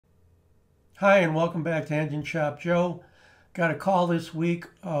Hi, and welcome back to Engine Shop Joe. Got a call this week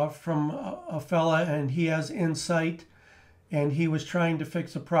from a fella, and he has insight, and he was trying to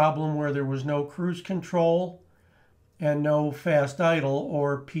fix a problem where there was no cruise control and no fast idle,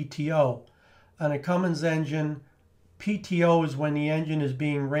 or PTO. On a Cummins engine, PTO is when the engine is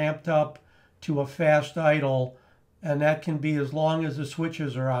being ramped up to a fast idle, and that can be as long as the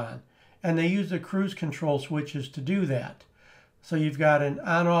switches are on. And they use the cruise control switches to do that. So you've got an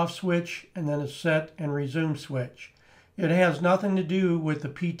on-off switch and then a set and resume switch. It has nothing to do with the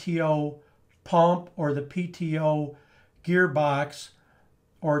PTO pump or the PTO gearbox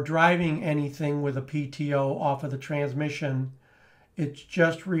or driving anything with a PTO off of the transmission. It's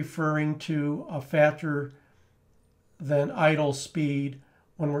just referring to a faster than idle speed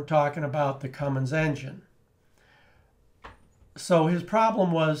when we're talking about the Cummins engine. So his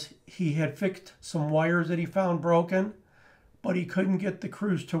problem was he had fixed some wires that he found broken, but he couldn't get the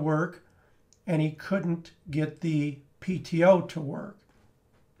cruise to work, and he couldn't get the PTO to work.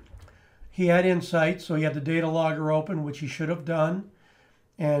 He had insight, so he had the data logger open, which he should have done,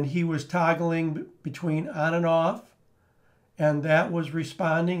 and he was toggling between on and off, and that was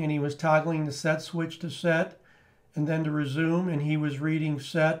responding, and he was toggling the set switch to set, and then to resume, and he was reading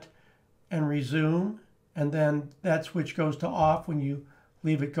set and resume, and then that switch goes to off when you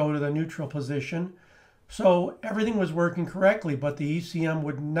leave it go to the neutral position. So everything was working correctly, but the ECM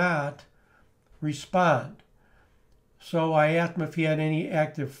would not respond. So I asked him if he had any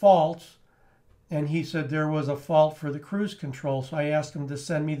active faults, and he said there was a fault for the cruise control. So I asked him to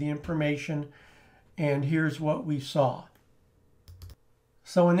send me the information, and here's what we saw.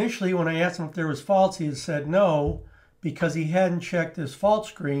 So initially, when I asked him if there was faults, he had said no, because he hadn't checked his fault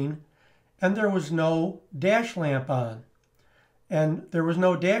screen, and there was no dash lamp on. And there was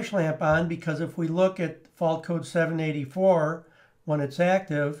no dash lamp on because if we look at fault code 784, when it's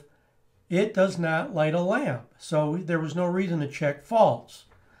active, it does not light a lamp. So there was no reason to check faults.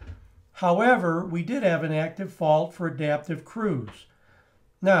 However, we did have an active fault for adaptive cruise.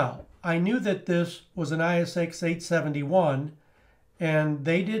 Now, I knew that this was an ISX 871, and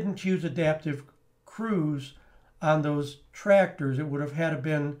they didn't use adaptive cruise on those tractors. It would have had to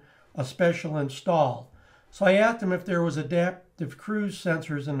been a special install. So I asked him if there was adaptive cruise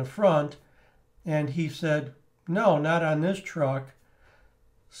sensors in the front, and he said, no, not on this truck.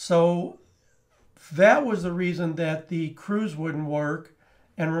 So that was the reason that the cruise wouldn't work.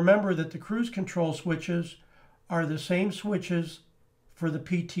 And remember that the cruise control switches are the same switches for the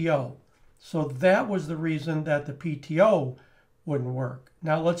PTO. So that was the reason that the PTO wouldn't work.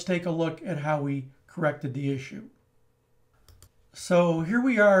 Now let's take a look at how we corrected the issue. So here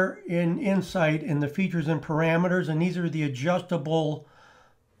we are in Insight in the features and parameters, and these are the adjustable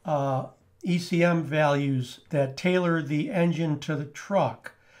ECM values that tailor the engine to the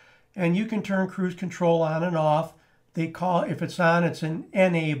truck. And you can turn cruise control on and off. They call, if it's on, it's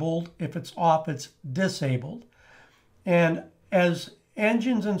enabled. If it's off, it's disabled. And as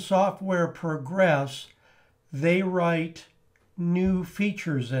engines and software progress, they write new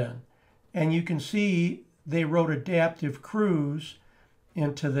features in. And you can see they wrote adaptive cruise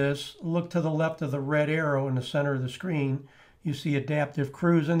into this. Look to the left of the red arrow in the center of the screen. You see adaptive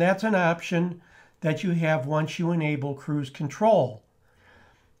cruise, and that's an option that you have once you enable cruise control.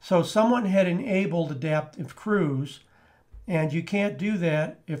 So someone had enabled adaptive cruise, and you can't do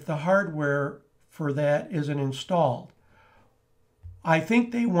that if the hardware for that isn't installed. I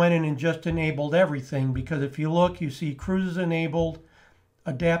think they went in and just enabled everything, because if you look, you see cruise is enabled,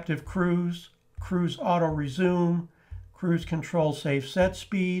 adaptive cruise, cruise auto resume, cruise control safe set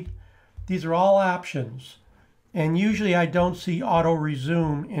speed. These are all options. And usually I don't see auto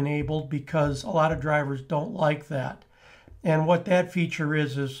resume enabled because a lot of drivers don't like that. And what that feature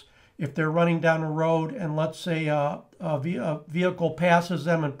is if they're running down a road and let's say a vehicle passes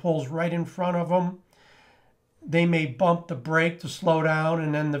them and pulls right in front of them, they may bump the brake to slow down,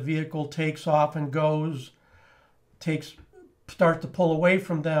 and then the vehicle takes off and starts to pull away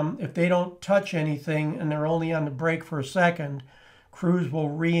from them. If they don't touch anything and they're only on the brake for a second, cruise will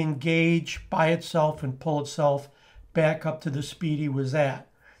re-engage by itself and pull itself back up to the speed he was at.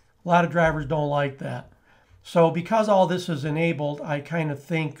 A lot of drivers don't like that. So because all this is enabled, I kind of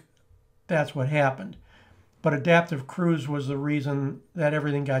think that's what happened. But adaptive cruise was the reason that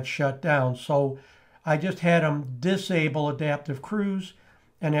everything got shut down. So I just had them disable adaptive cruise,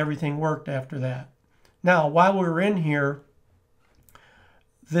 and everything worked after that. Now, while we're in here,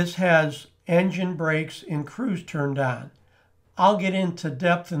 this has engine brakes and cruise turned on. I'll get into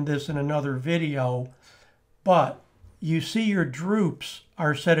depth in this in another video, but you see your droops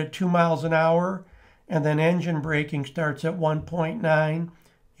are set at 2 miles an hour, and then engine braking starts at 1.9.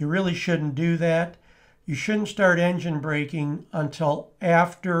 You really shouldn't do that. You shouldn't start engine braking until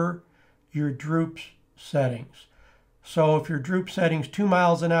after your droop settings. So if your droop setting's 2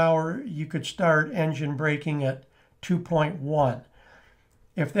 miles an hour, you could start engine braking at 2.1.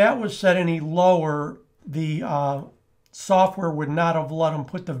 If that was set any lower, the software would not have let them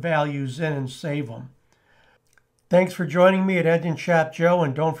put the values in and save them. Thanks for joining me at Engine Shop Joe,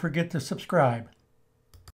 and don't forget to subscribe.